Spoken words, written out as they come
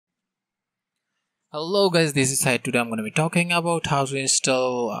Hello guys, this is Syed. Today I'm going to be talking about how to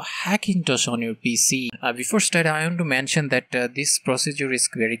install Hackintosh on your PC. Before start, I want to mention that this procedure is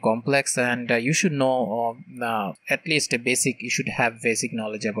very complex and you should know at least a basic, you should have basic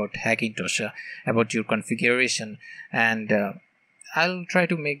knowledge about Hackintosh, about your configuration, and I'll try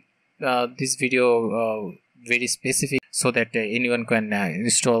to make this video very specific so that anyone can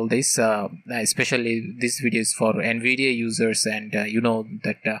install this, especially this video is for Nvidia users, and you know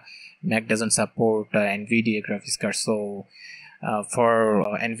that Mac doesn't support Nvidia graphics card. So for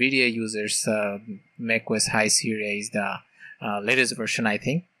Nvidia users, macOS High Sierra is the latest version, I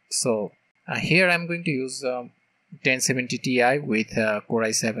think. So here I'm going to use 1070 Ti with Core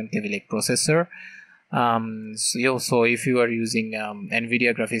i7 Kaby Lake processor. So if you are using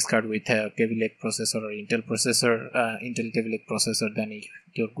Nvidia graphics card with a Kaby Lake processor or Intel Kaby Lake processor, then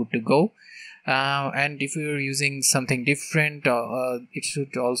you're good to go. And if you're using something different, it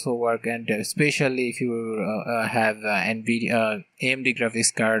should also work, and especially if you have Nvidia AMD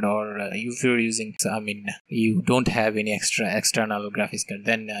graphics card, or if you're using, you don't have any external graphics card,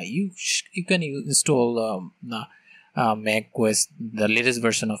 then you can install macOS, the latest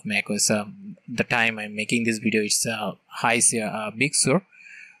version of macOS. The time I'm making this video, it's Big Sur.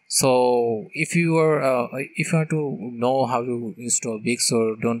 So if you want to know how to install Big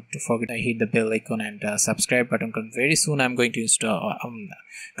Sur, don't forget to hit the bell icon and subscribe button, because very soon I'm going to install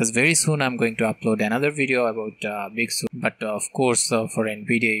upload another video about Big Sur. But of course, for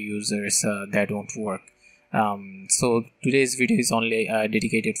Nvidia users, that won't work. So today's video is only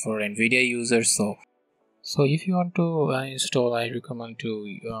dedicated for Nvidia users. So if you want to install, I recommend to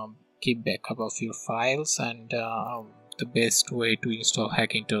keep backup of your files, and the best way to install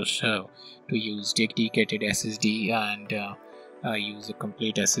Hackintosh to use dedicated SSD and use a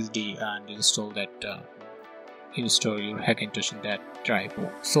complete SSD and install your Hackintosh in that drive.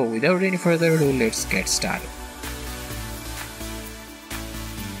 So without any further ado, let's get started.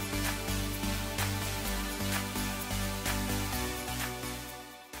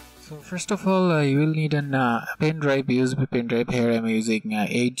 So first of all, you will need an pen drive, USB pen drive. Here I'm using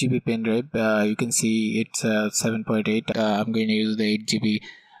 8 GB pen drive. You can see it's 7.8. I'm going to use the 8 GB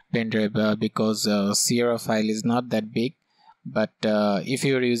pen drive because Sierra file is not that big. But if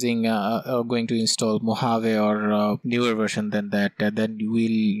you're using going to install Mojave or newer version than that, then you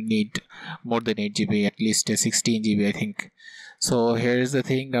will need more than 8 GB, at least 16 GB, I think. So here is the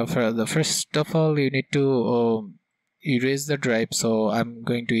thing. First of all, you need to erase the drive. So I'm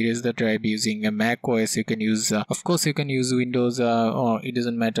going to erase the drive using a Mac OS. You can use of course you can use Windows, or it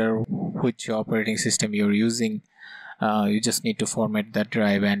doesn't matter which operating system you're using. You just need to format that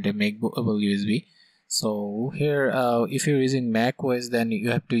drive and make bootable USB. So here if you're using Mac OS, then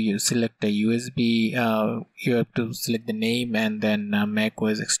you have to select a USB, you have to select the name, and then Mac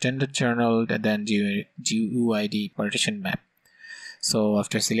OS extended journal, and then GUID partition map. So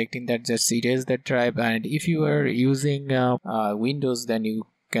after selecting that, just erase that drive. And if you are using Windows, then you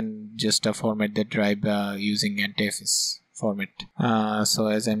can just format the drive using NTFS format. So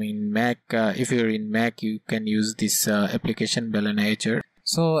as I'm in Mac, if you're in Mac, you can use this application Balena HR.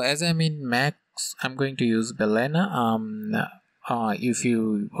 So as I'm in Mac, I'm going to use Balena. If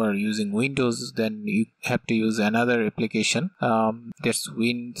you are using Windows, then you have to use another application. That's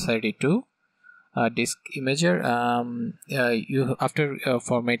Win32. Disk imager. You after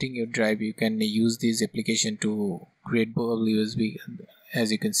formatting your drive, you can use this application to create bootable USB.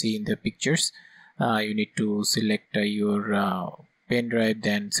 As you can see in the pictures, you need to select your pen drive,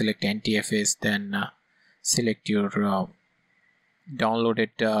 then select NTFS, then select your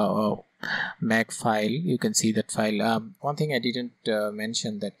downloaded Mac file. You can see that file. One thing I didn't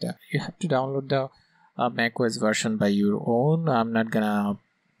mention, that you have to download the macOS version by your own. I'm not gonna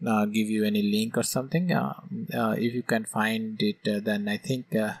give you any link or something. If you can find it, then I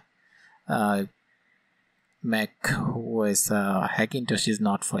think Mac OS Hackintosh is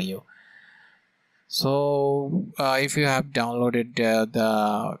not for you. So if you have downloaded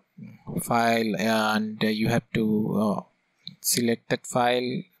the file, and you have to select that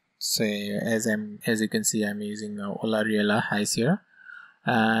file. Say as you can see, I'm using Olariela High Sierra,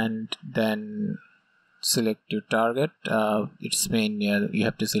 and then select your target. It's main. You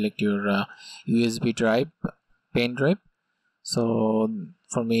have to select your USB drive, pen drive. So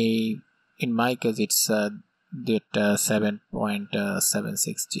for me, in my case, it's that 7.76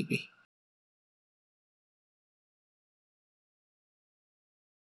 GB.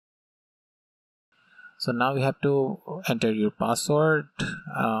 So now you have to enter your password,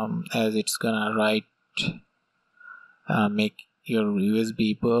 as it's gonna write make your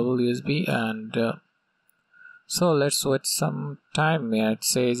USB bootable USB, and So let's wait some time. It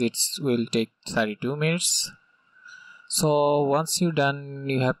says it will take 32 minutes. So once you're done,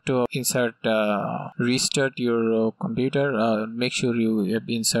 you have to restart your computer. Make sure you have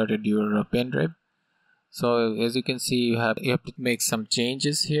inserted your pen drive. So as you can see, you have to make some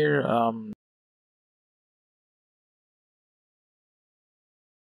changes here.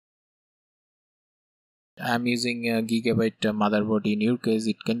 I'm using a gigabyte motherboard. In your case,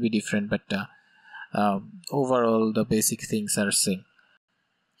 it can be different, but overall the basic things are same.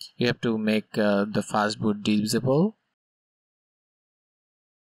 You have to make the fastboot disable.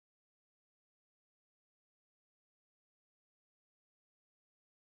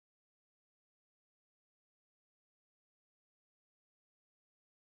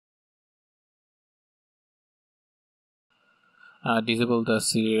 Disable the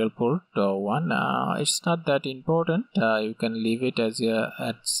serial port one. It's not that important. You can leave it as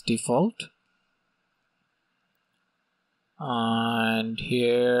its default. And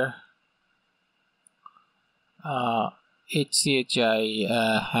here HCHI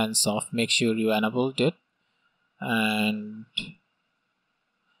hands off. Make sure you enabled it, and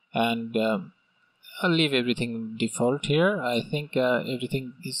I'll leave everything default here. I think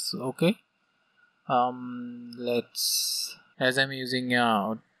everything is okay. Let's, as I'm using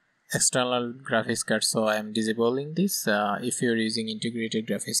external graphics card, so I'm disabling this. If you're using integrated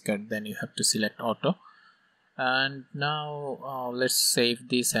graphics card, then you have to select auto. And now let's save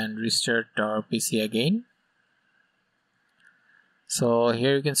this and restart our PC again. So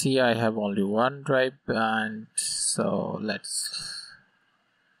here you can see I have only one drive, and so let's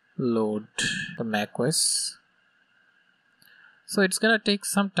load the macOS. So it's gonna take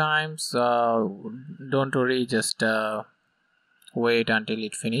some time, so don't worry, just wait until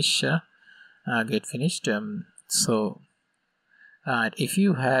it get finished. If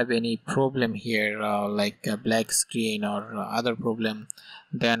you have any problem here, like a black screen or other problem,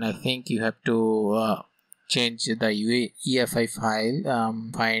 then I think you have to change the EFI file.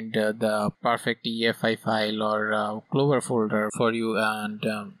 Find the perfect EFI file or Clover folder for you, and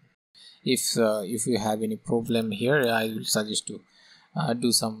if you have any problem here, I will suggest to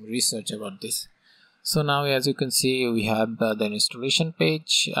do some research about this. So now, as you can see, we have the installation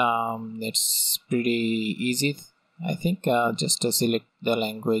page. It's pretty easy. I think just select the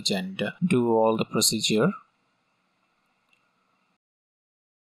language and do all the procedure.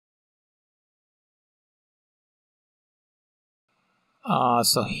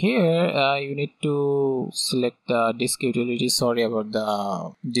 So here you need to select the disk utility. Sorry about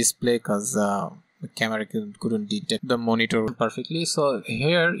the display, because the camera couldn't detect the monitor perfectly. So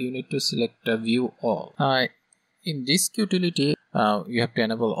here you need to select view all. In disk utility, you have to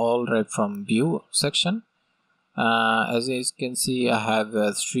enable all right from view section. As you can see, I have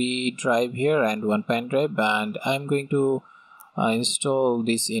 3 drive here and 1 pen drive, and I'm going to install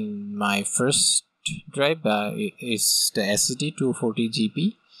this in my first drive. Is the SSD 240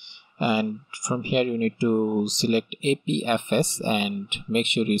 GB, and from here you need to select APFS and make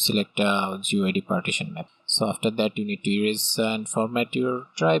sure you select GUID partition map. So after that you need to erase and format your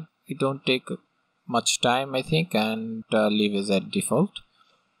drive. It don't take much time, I think, and leave as at default.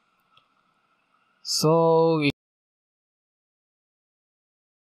 So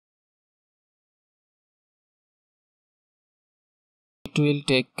it will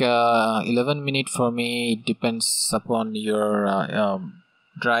take 11 minutes for me. It depends upon your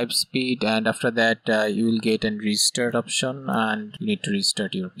drive speed, and after that you will get a restart option and you need to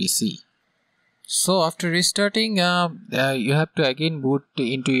restart your PC. So after restarting, you have to again boot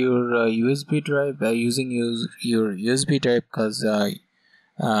into your USB drive using your USB drive, because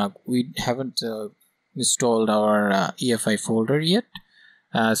we haven't installed our EFI folder yet.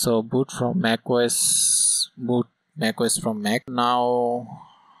 So boot from macOS, boot macOS from Mac. Now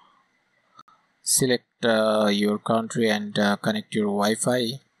select your country and connect your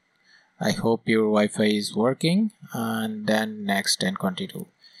Wi-Fi. I hope your Wi-Fi is working, and then next and continue.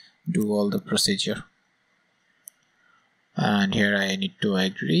 Do all the procedure. And here I need to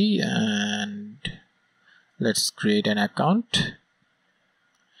agree, and let's create an account.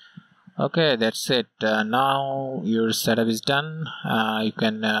 Okay, that's it. Now your setup is done. You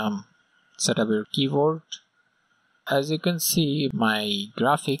can set up your keyboard. As you can see, my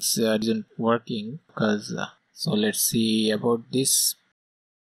graphics isn't working, because so let's see about this.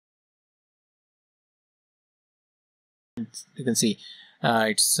 You can see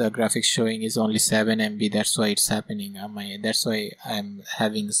its graphics showing is only 7 MB. That's why it's happening. That's why I'm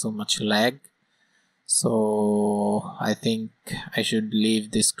having so much lag. So I think I should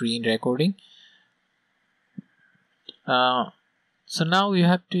leave the screen recording. So now you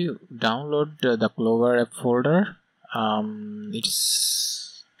have to download the Clover app folder.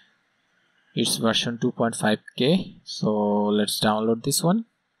 It's version 2.5k. So let's download this one.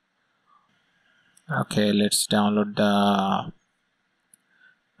 Okay, let's download the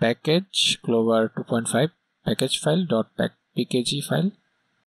package Clover 2.5 package file .pkg file.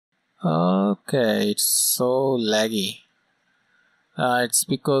 Okay, it's so laggy. It's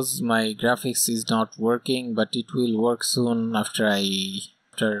because my graphics is not working, but it will work soon after I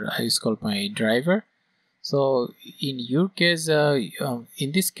install my driver. So in your case,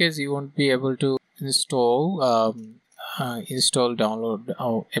 in this case, you won't be able to install download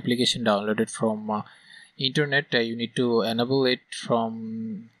application downloaded from internet. You need to enable it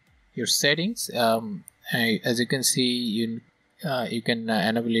from your settings. As you can see, you can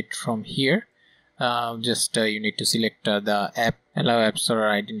enable it from here. You need to select the app, allow apps or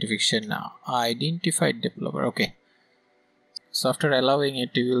identification identified developer. Okay, so after allowing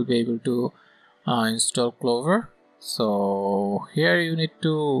it, you will be able to install Clover. So here you need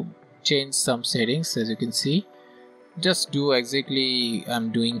to change some settings. As you can see, just do exactly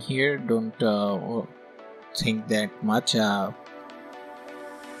I'm doing here. Don't think that much.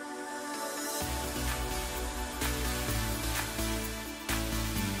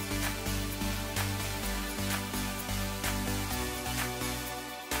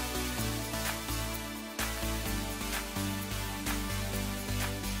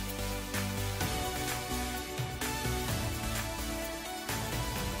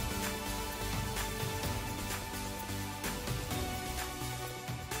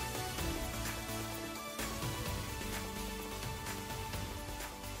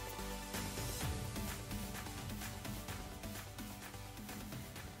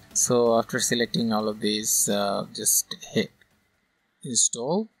 So after selecting all of these, just hit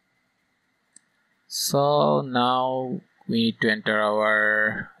install. So now we need to enter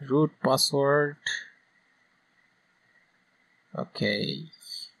our root password. Okay,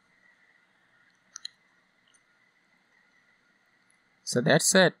 so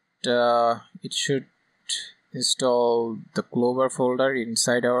that's it. It should install the Clover folder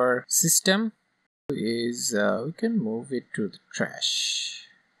inside our system. We can move it to the trash.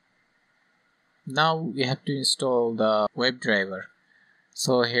 Now we have to install the WebDriver.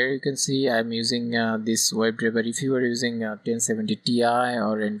 So here you can see I'm using this WebDriver. If you are using 1070 Ti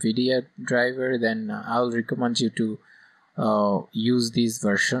or Nvidia driver, then I'll recommend you to use this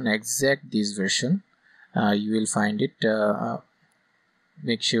version, exact this version. You will find it.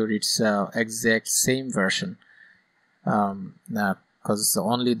 Make sure it's exact same version, because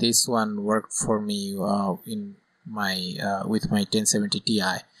only this one worked for me in my with my 1070 Ti.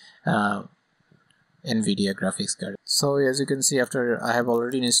 Nvidia graphics card. So as you can see, after I have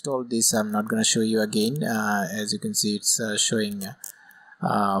already installed this, I'm not gonna show you again. As you can see, it's showing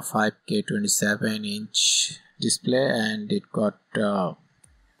 5K 27-inch display, and it got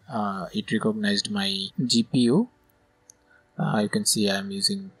it recognized my GPU. You can see I'm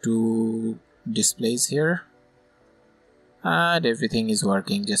using 2 displays here, and everything is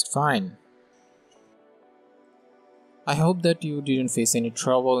working just fine. I hope that you didn't face any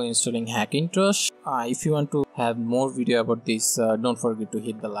trouble installing Hackintosh. If you want to have more video about this, don't forget to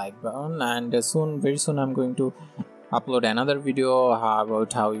hit the like button, and very soon I'm going to upload another video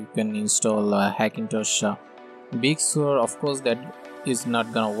about how you can install Hackintosh Big Sur. Of course, that is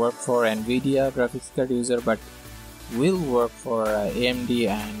not gonna work for Nvidia graphics card user, but will work for AMD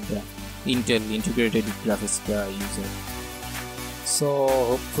and Intel integrated graphics card user. So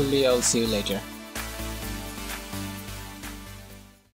hopefully I'll see you later.